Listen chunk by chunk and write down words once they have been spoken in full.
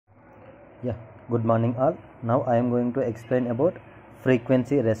Yeah, good morning all. Now I am going to explain about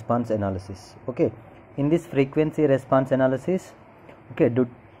frequency response analysis. Okay, in this frequency response analysis,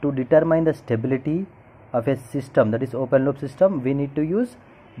 to determine the stability of a system, that is open loop system, we need to use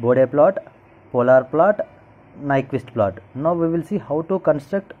Bode plot, polar plot, Nyquist plot. Now we will see how to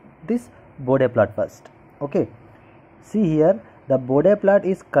construct this Bode plot first. Okay, see here the Bode plot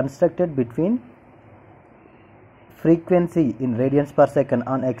is constructed between frequency in radians per second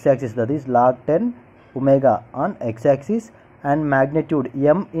on x-axis, that is log 10 omega on x-axis, and magnitude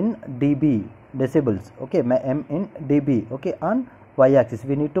m in dB decibels, okay, m in dB, okay, on y-axis.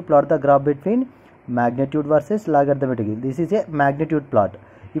 We need to plot the graph between magnitude versus logarithmic. This is a magnitude plot.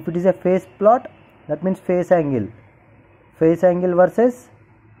 If it is a phase plot, that means phase angle versus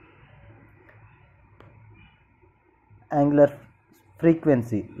angular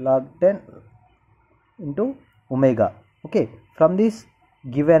frequency log 10 into omega. Okay, from this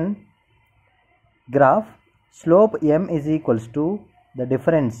given graph, slope m is equals to the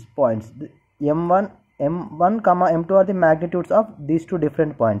difference points m1 comma m2 are the magnitudes of these two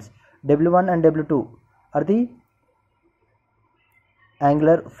different points. W1 and W2 are the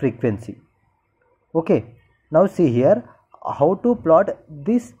angular frequency. Okay, now see here how to plot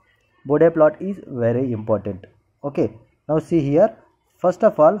this Bode plot is very important. Okay, now see here, first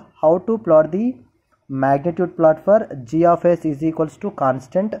of all, how to plot the magnitude plot for g of s is equals to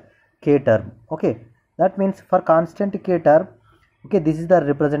constant k term. Okay, that means for constant k term, okay, this is the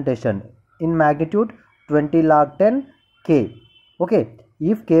representation in magnitude 20 log 10 k. Okay,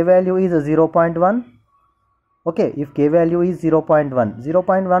 if k value is 0.1, okay, if k value is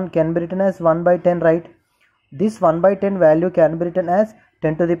 0.1 can be written as 1 by 10, right? This 1 by 10 value can be written as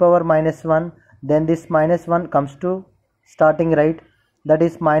 10 to the power minus 1. Then this minus 1 comes to starting, right? That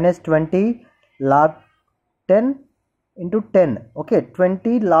is minus 20 log 10 into 10. Okay,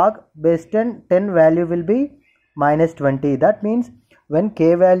 20 log base 10 value will be minus 20. That means when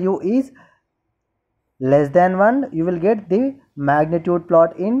k value is less than 1, you will get the magnitude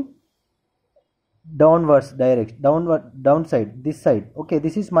plot in downwards direction, downside, this side. Okay,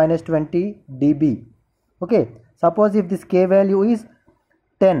 this is minus 20 dB. Okay, suppose if this k value is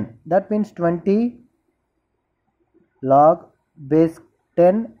 10, that means 20 log base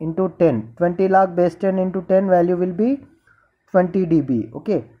 10 into 10, 20 log base 10 into 10 value will be 20 dB.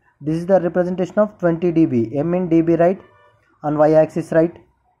 Okay, this is the representation of 20 dB, m in dB, right, on y-axis, right,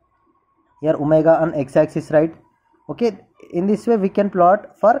 here omega on x-axis, right. Okay, in this way we can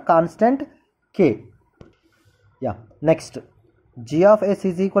plot for constant k. Yeah, next, g of s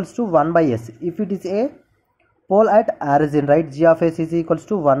is equals to 1 by s. If it is a pole at origin, right, g of s is equals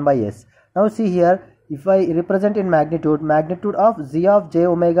to 1 by s. Now see here, if I represent in magnitude of z of j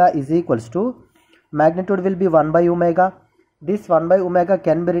omega is equals to, magnitude will be 1 by omega. This 1 by omega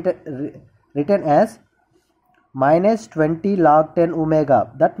can be written as minus 20 log 10 omega.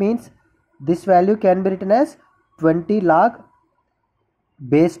 That means this value can be written as 20 log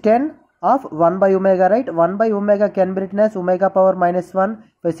base 10 of 1 by omega, right? 1 by omega can be written as omega power minus 1.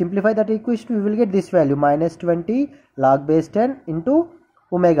 If I simplify that equation, we will get this value, minus 20 log base 10 into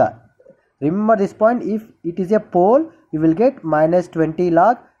omega. Remember this point, if it is a pole, you will get minus 20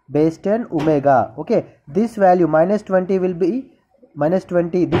 log base 10 omega. Okay, this value minus 20 will be minus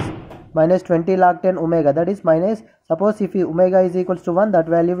 20, this minus 20 log 10 omega, that is minus, suppose if omega is equals to 1, that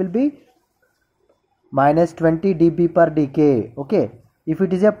value will be minus 20 dB per decay. Okay, if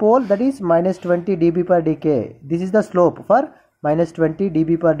it is a pole, that is minus 20 dB per decay. This is the slope for minus 20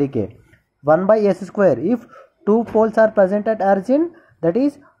 dB per decay. 1 by s square, if two poles are present at origin, that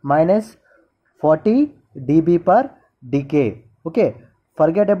is minus 40 dB per decay. Okay,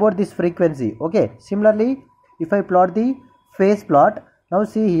 forget about this frequency. Okay, similarly, if I plot the phase plot, now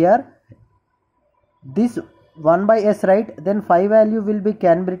see here, this 1 by s, right, then phi value will be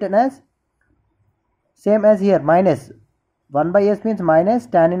can be written as same as here, minus 1 by s means minus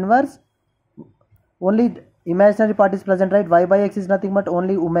tan inverse, only imaginary part is present, right, y by x is nothing but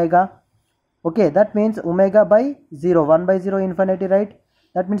only omega. Okay, that means omega by 0, 1 by 0 infinity, right,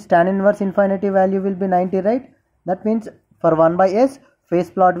 that means tan inverse infinity value will be 90, right. That means for 1 by s, phase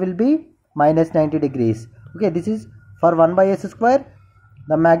plot will be minus 90 degrees. Okay, this is for 1 by s square,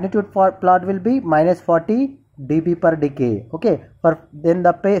 the magnitude plot will be minus 40 dB per decay. Okay, for then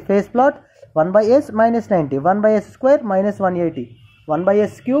the phase plot, 1 by s minus 90, 1 by s square minus 180, 1 by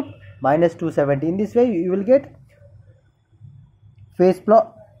s cube minus 270. In this way you will get phase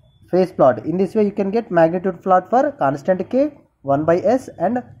plot. In this way you can get magnitude plot for constant k, 1 by s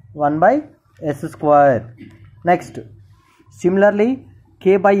and 1 by s square. Next, similarly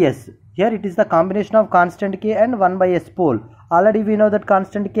k by s, here it is the combination of constant k and 1 by s pole. Already we know that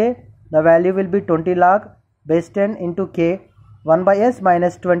constant k the value will be 20 log base 10 into k 1 by s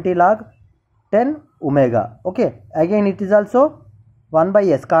minus 20 log 10 omega. Okay, again it is also 1 by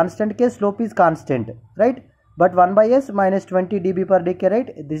s, constant k, slope is constant, right? But 1 by s minus 20 dB per decay,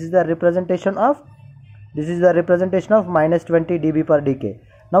 right? This is the representation of minus 20 dB per decay.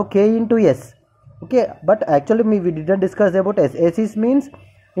 Now k into s. Okay, but actually we didn't discuss about s. S is means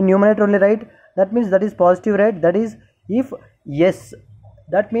in numerator only, right? That means that is positive, right? That is if s,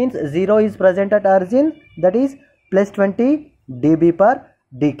 that means 0 is present at origin, that is plus 20 dB per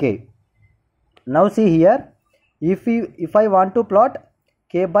decay. Now see here, if I want to plot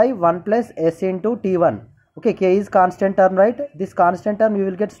k by 1 plus s into t1, okay, k is constant term, right? This constant term you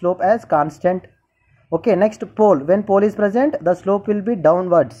will get slope as constant. Okay, next pole, when pole is present, the slope will be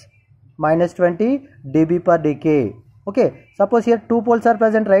downwards, minus 20 dB per decay. Okay, suppose here two poles are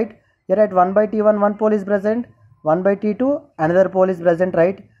present, right? Here at 1 by t1 one pole is present, 1 by t2 another pole is present,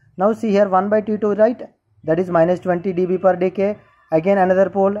 right? Now see here 1 by t2, right? That is minus 20 dB per decay. Again another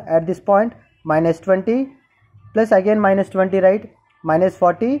pole at this point, minus 20 plus again minus 20, right? Minus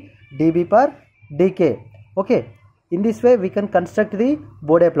 40 dB per decay. Okay, in this way we can construct the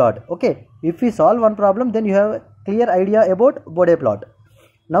Bode plot. Okay, if we solve one problem, then you have a clear idea about Bode plot.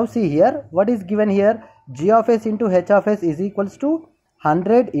 Now see here, what is given here? G of s into h of s is equals to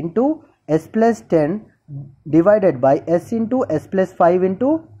 100 into s plus 10 divided by s into s plus 5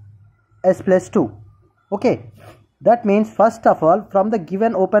 into s plus 2. Okay, that means first of all, from the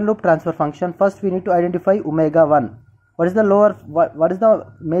given open loop transfer function, first we need to identify omega 1. What is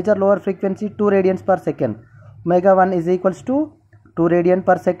the major lower frequency? 2 radians per second. Omega 1 is equals to 2 radian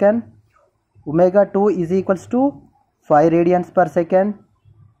per second. Omega 2 is equals to 5 radians per second.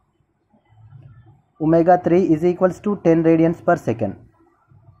 Omega 3 is equals to 10 radians per second.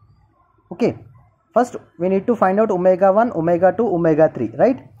 Okay, first we need to find out omega 1, omega 2, omega 3,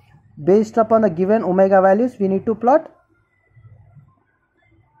 right? Based upon the given omega values, we need to plot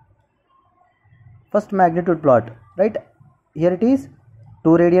first magnitude plot, right? Here it is 2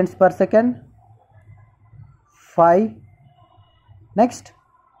 radians per second, 5, next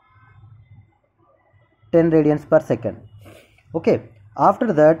 10 radians per second. Okay,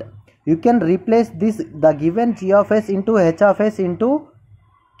 after that you can replace this, the given g of s into h of s into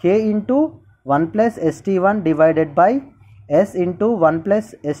k into 1 plus st1 divided by s into 1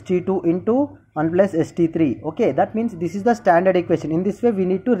 plus st2 into 1 plus st3. Okay, that means this is the standard equation. In this way we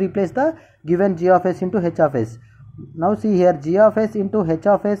need to replace the given g of s into h of s. Now see here, g of s into h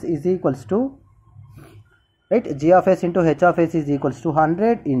of s is equals to, right, g of s into h of s is equals to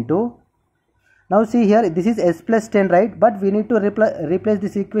 100 into, now see here this is s plus 10, right? But we need to replace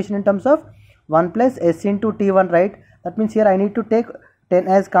this equation in terms of 1 plus s into t1, right? That means here I need to take 10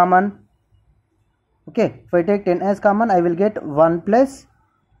 as common. Okay, if I take 10 as common, I will get 1 plus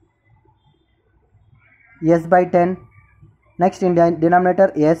s by 10. Next in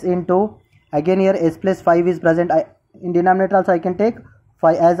denominator s into, again here s plus 5 is present. In denominator also I can take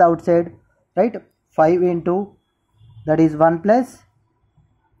 5 as outside, right? 5 into, that is 1 plus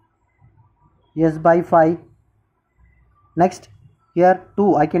s by 5. Next here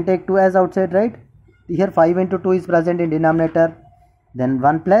 2, I can take 2 as outside, right? Here 5 into 2 is present in denominator. Then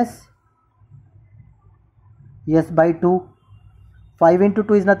 1 plus s by 2. 5 into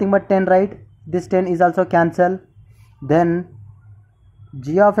 2 is nothing but 10, right? This 10 is also cancel. Then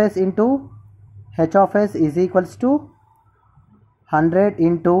g of s into h of s is equals to 100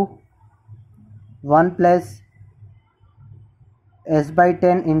 into 1 plus s by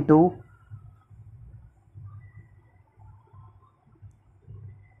 10 into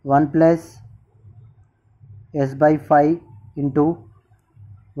 1 plus s by 5 into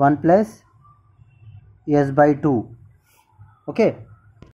 1 plus s by 2. Okay,